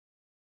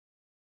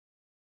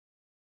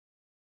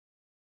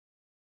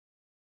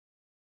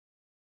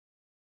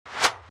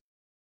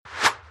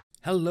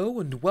Hello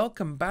and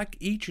welcome back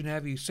each and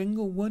every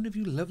single one of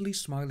you lovely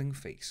smiling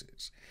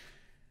faces.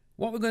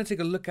 What we're going to take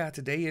a look at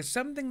today is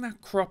something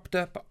that cropped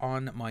up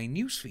on my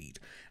newsfeed,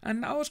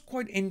 and I was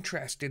quite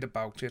interested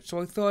about it,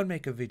 so I thought I'd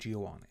make a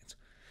video on it.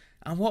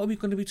 And what are we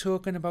going to be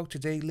talking about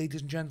today,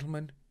 ladies and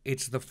gentlemen?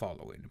 It's the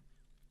following.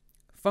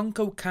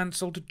 Funko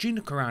cancelled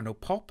Gina Carano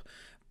pop,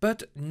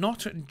 but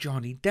not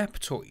Johnny Depp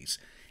toys.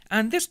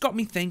 And this got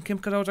me thinking,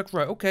 because I was like,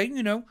 right, okay,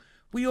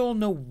 we all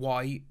know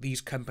why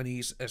these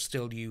companies are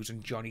still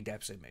using Johnny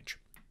Depp's image.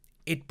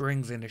 It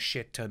brings in a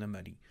shit ton of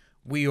money.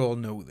 We all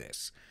know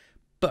this.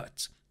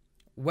 But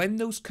when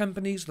those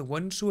companies, the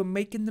ones who are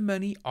making the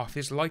money off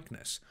his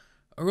likeness,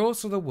 are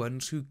also the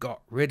ones who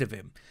got rid of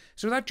him.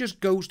 So that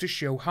just goes to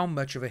show how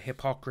much of a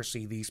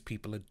hypocrisy these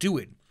people are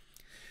doing.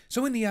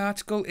 So in the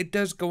article, it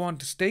does go on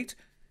to state,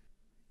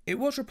 it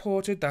was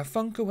reported that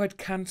Funko had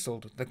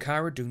cancelled the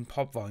Cara Dune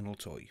pop vinyl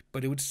toy,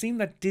 but it would seem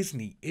that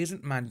Disney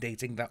isn't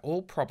mandating that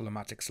all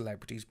problematic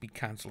celebrities be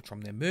cancelled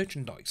from their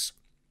merchandise.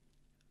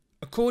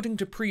 According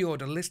to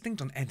pre-order listings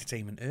on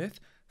Entertainment Earth,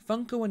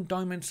 Funko and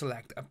Diamond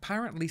Select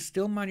apparently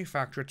still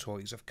manufacture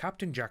toys of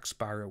Captain Jack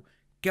Sparrow,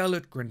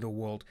 Gellert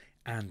Grindelwald,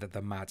 and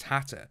the Mad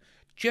Hatter,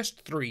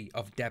 just 3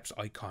 of Depp's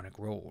iconic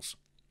roles.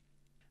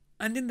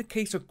 And in the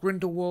case of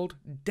Grindelwald,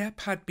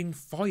 Depp had been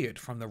fired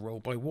from the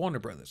role by Warner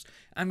Brothers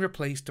and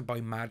replaced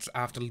by Mads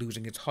after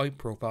losing its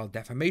high-profile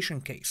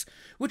defamation case,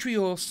 which we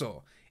all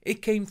saw.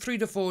 It came 3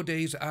 to 4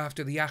 days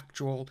after the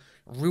actual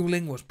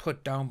ruling was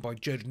put down by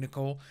Judge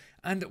Nicole,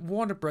 and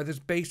Warner Brothers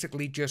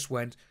basically just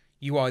went,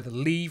 you either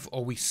leave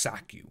or we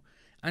sack you.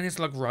 And it's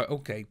like, right,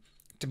 okay,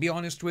 to be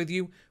honest with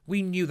you,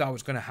 we knew that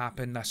was going to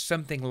happen, that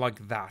something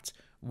like that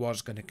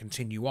was going to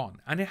continue on,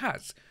 and it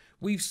has.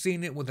 We've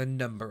seen it with a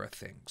number of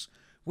things.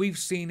 We've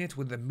seen it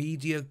with the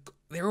media.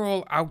 They're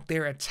all out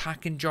there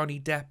attacking Johnny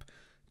Depp.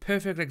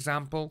 Perfect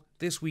example,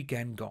 this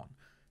weekend gone.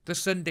 The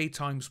Sunday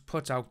Times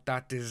put out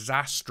that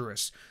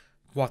disastrous,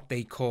 what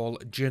they call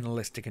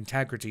journalistic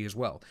integrity as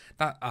well,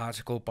 that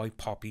article by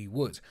Poppy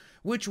Wood,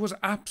 which was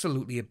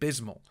absolutely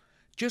abysmal.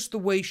 Just the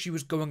way she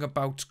was going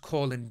about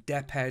calling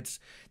Depp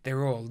heads,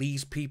 they're all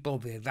these people,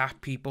 they're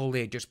that people,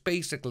 they're just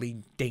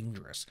basically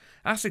dangerous.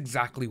 That's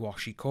exactly what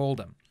she called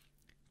them.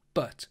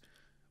 But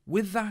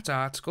with that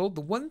article,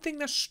 the one thing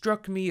that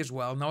struck me as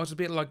well, now it's a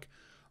bit like,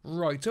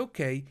 right,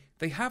 okay,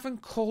 they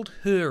haven't called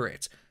her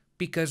it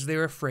because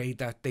they're afraid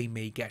that they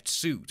may get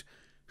sued.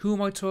 Who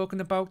am I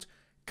talking about?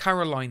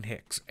 Caroline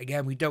Hicks.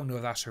 Again, we don't know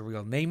if that's her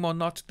real name or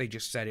not, they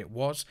just said it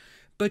was,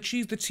 but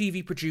she's the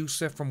TV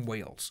producer from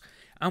Wales.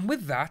 And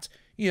with that,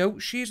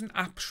 she's an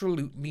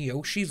absolute,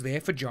 she's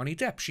there for Johnny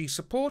Depp, she's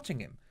supporting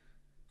him.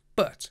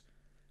 But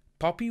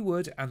Poppy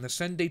Wood and the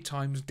Sunday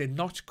Times did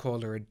not call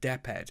her a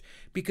Depphead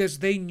because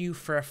they knew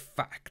for a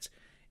fact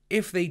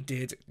if they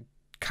did,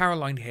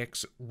 Caroline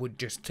Hicks would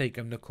just take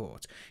him to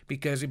court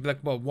because he'd be like,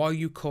 well, why are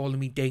you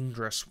calling me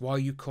dangerous? Why are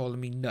you calling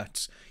me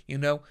nuts?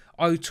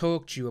 I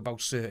talk to you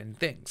about certain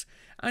things.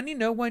 And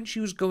when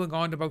she was going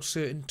on about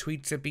certain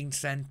tweets that have been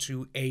sent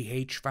to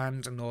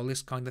fans and all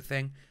this kind of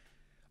thing,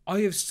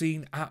 I have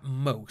seen at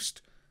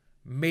most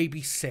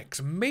maybe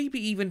 6, maybe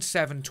even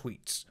 7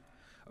 tweets.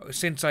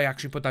 Since I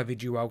actually put that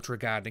video out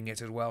regarding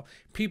it as well,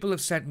 people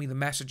have sent me the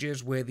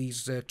messages where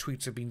these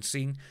tweets have been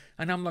seen,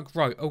 and I'm like,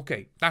 right,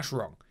 okay, that's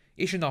wrong.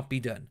 It should not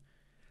be done.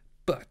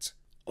 But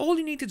all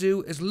you need to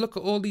do is look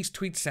at all these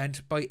tweets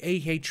sent by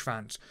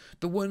fans,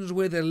 the ones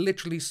where they're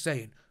literally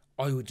saying,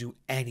 I would do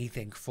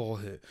anything for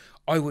her.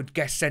 I would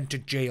get sent to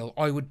jail.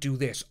 I would do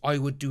this. I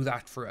would do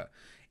that for her.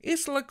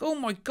 It's like, oh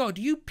my God,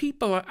 you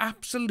people are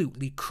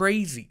absolutely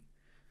crazy.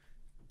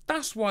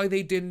 That's why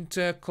they didn't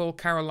call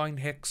Caroline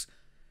Hicks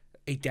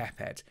a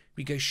Depphead,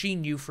 because she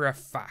knew for a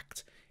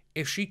fact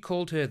if she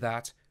called her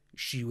that,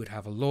 she would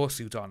have a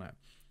lawsuit on her.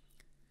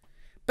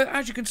 But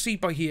as you can see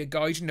by here,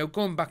 guys,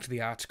 going back to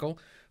the article,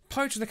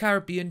 Pirates of the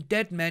Caribbean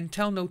Dead Men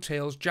Tell No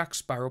Tales Jack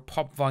Sparrow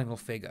pop vinyl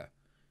figure.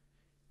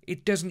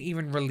 It doesn't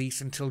even release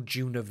until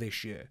June of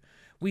this year.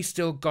 We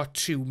still got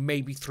 2,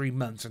 maybe 3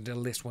 months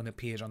until this one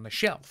appears on the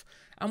shelf.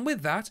 And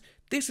with that,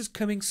 this is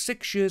coming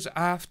 6 years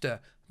after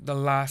the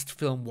last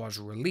film was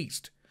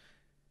released.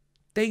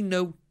 They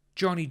know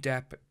Johnny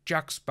Depp,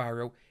 Jack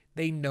Sparrow,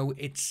 they know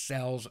it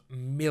sells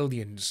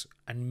millions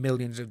and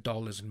millions of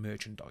dollars in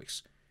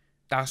merchandise.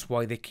 That's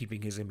why they're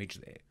keeping his image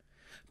there.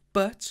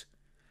 But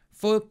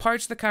for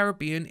Pirates of the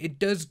Caribbean, it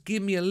does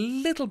give me a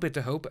little bit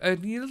of hope, a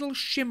little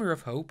shimmer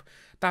of hope,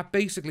 that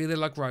basically they're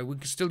like, right, we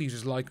can still use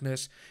his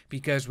likeness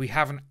because we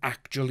haven't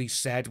actually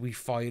said we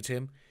fired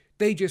him.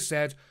 They just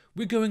said,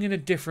 we're going in a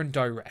different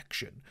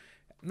direction.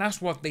 And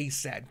that's what they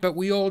said. But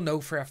we all know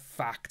for a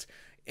fact,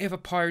 if a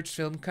Pirates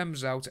film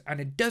comes out and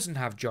it doesn't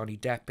have Johnny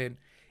Depp in,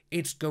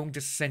 it's going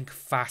to sink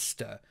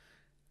faster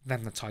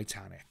than the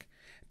Titanic.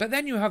 But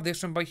then you have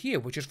this one by here,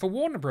 which is for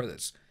Warner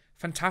Brothers.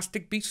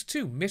 Fantastic Beasts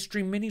 2,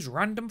 Mystery Minis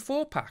Random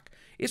 4-pack.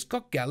 It's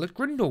got Gellert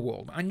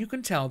Grindelwald, and you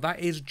can tell that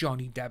is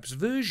Johnny Depp's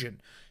version.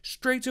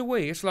 Straight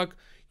away, it's like,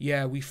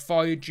 yeah, we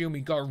fired you and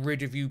we got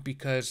rid of you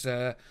because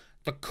the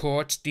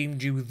courts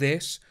deemed you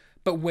this,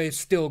 but we're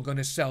still going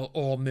to sell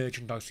all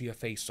merchandise with your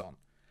face on.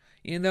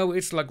 You know,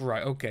 it's like,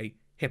 right, okay,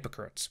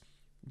 Hypocrites.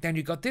 Then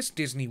you got this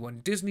Disney one,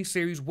 Disney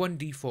Series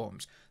 1D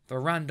Forms, the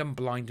random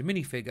blind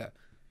minifigure.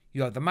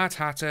 You have the Mad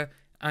Hatter,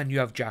 and you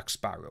have Jack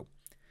Sparrow.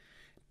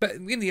 But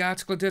in the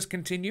article it does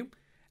continue.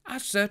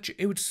 As such,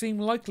 it would seem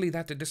likely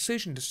that the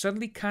decision to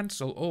suddenly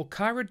cancel all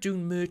Cara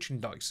Dune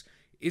merchandise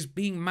is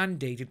being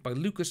mandated by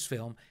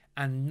Lucasfilm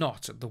and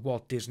not the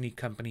Walt Disney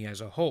Company as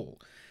a whole.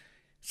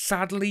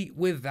 Sadly,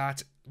 with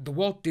that, the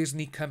Walt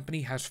Disney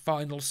Company has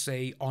final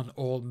say on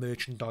all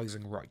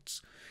merchandising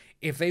rights.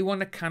 If they want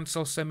to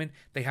cancel something,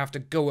 they have to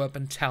go up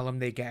and tell them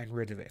they're getting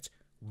rid of it.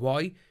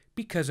 Why?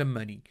 Because of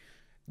money.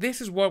 This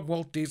is what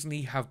Walt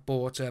Disney have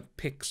bought up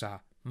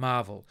Pixar,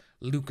 Marvel,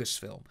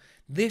 Lucasfilm.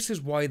 This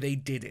is why they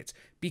did it,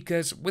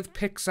 because with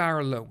Pixar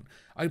alone,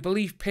 I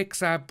believe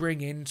Pixar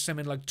bring in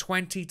something like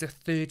 20 to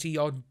 30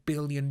 odd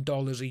billion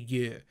dollars a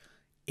year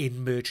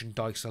in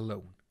merchandise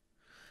alone.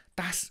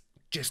 That's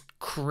just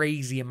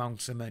crazy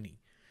amounts of money.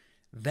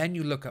 Then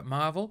you look at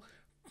Marvel,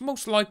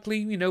 most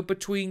likely,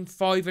 between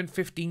 $5 and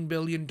 $15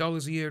 billion a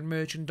year in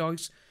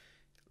merchandise.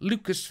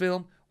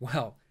 Lucasfilm,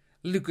 well,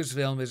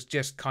 Lucasfilm has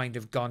just kind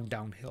of gone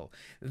downhill.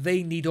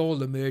 They need all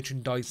the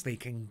merchandise they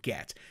can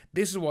get.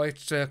 This is why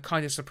it's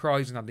kind of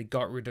surprising that they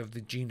got rid of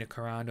the Gina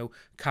Carano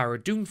Cara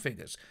Dune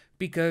figures.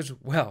 Because,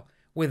 well,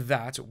 with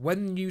that,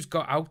 when the news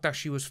got out that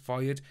she was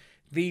fired,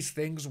 these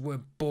things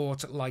were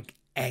bought like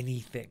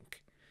anything.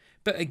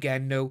 But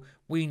again, no,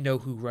 we know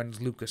who runs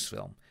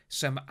Lucasfilm.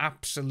 Some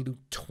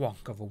absolute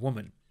twonk of a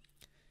woman.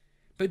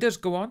 But it does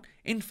go on.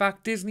 In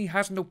fact, Disney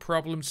has no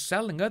problem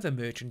selling other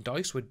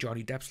merchandise with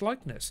Johnny Depp's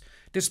likeness,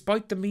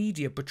 despite the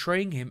media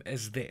portraying him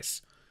as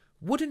this.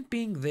 Wouldn't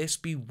being this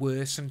be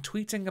worse than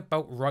tweeting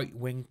about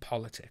right-wing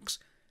politics?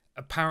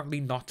 Apparently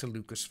not to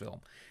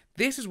Lucasfilm.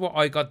 This is what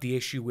I got the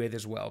issue with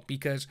as well,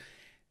 because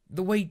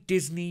the way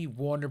Disney,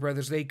 Warner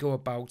Brothers, they go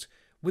about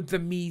with the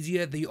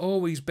media, they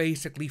always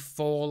basically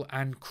fall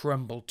and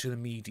crumble to the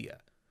media.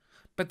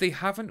 But they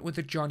haven't with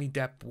the Johnny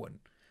Depp one.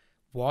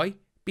 Why?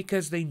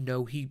 Because they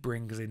know he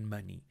brings in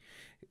money.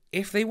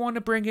 If they want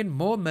to bring in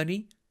more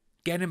money,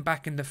 get him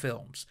back in the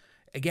films.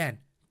 Again,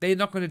 they're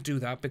not going to do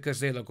that because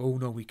they're like, oh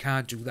no, we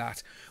can't do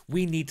that.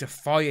 We need to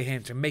fire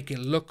him to make it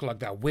look like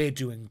that we're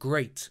doing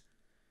great.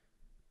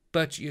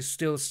 But you're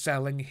still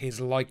selling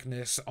his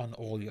likeness on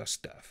all your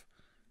stuff.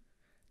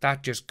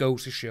 That just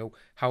goes to show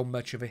how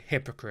much of a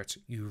hypocrite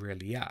you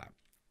really are.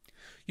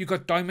 You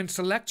got Diamond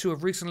Select, who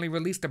have recently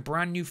released a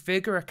brand new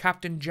figure of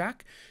Captain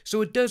Jack,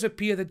 so it does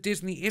appear that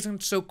Disney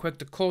isn't so quick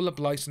to call up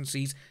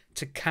licensees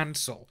to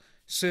cancel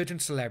certain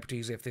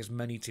celebrities if there's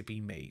money to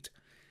be made.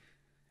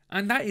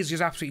 And that is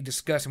just absolutely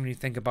disgusting when you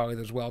think about it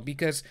as well,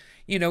 because,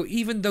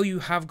 even though you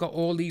have got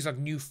all these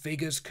new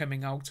figures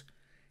coming out,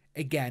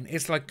 again,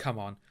 it's like, come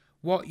on,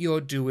 what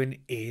you're doing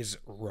is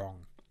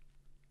wrong.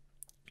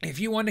 If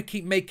you want to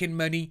keep making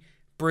money,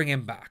 bring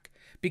him back.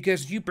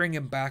 Because you bring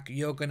him back,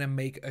 you're going to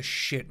make a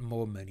shit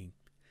more money.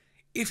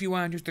 If you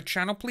are new to the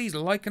channel, please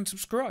like and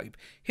subscribe.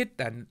 Hit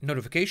that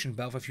notification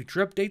bell for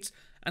future updates,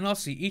 and I'll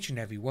see each and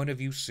every one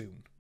of you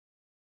soon.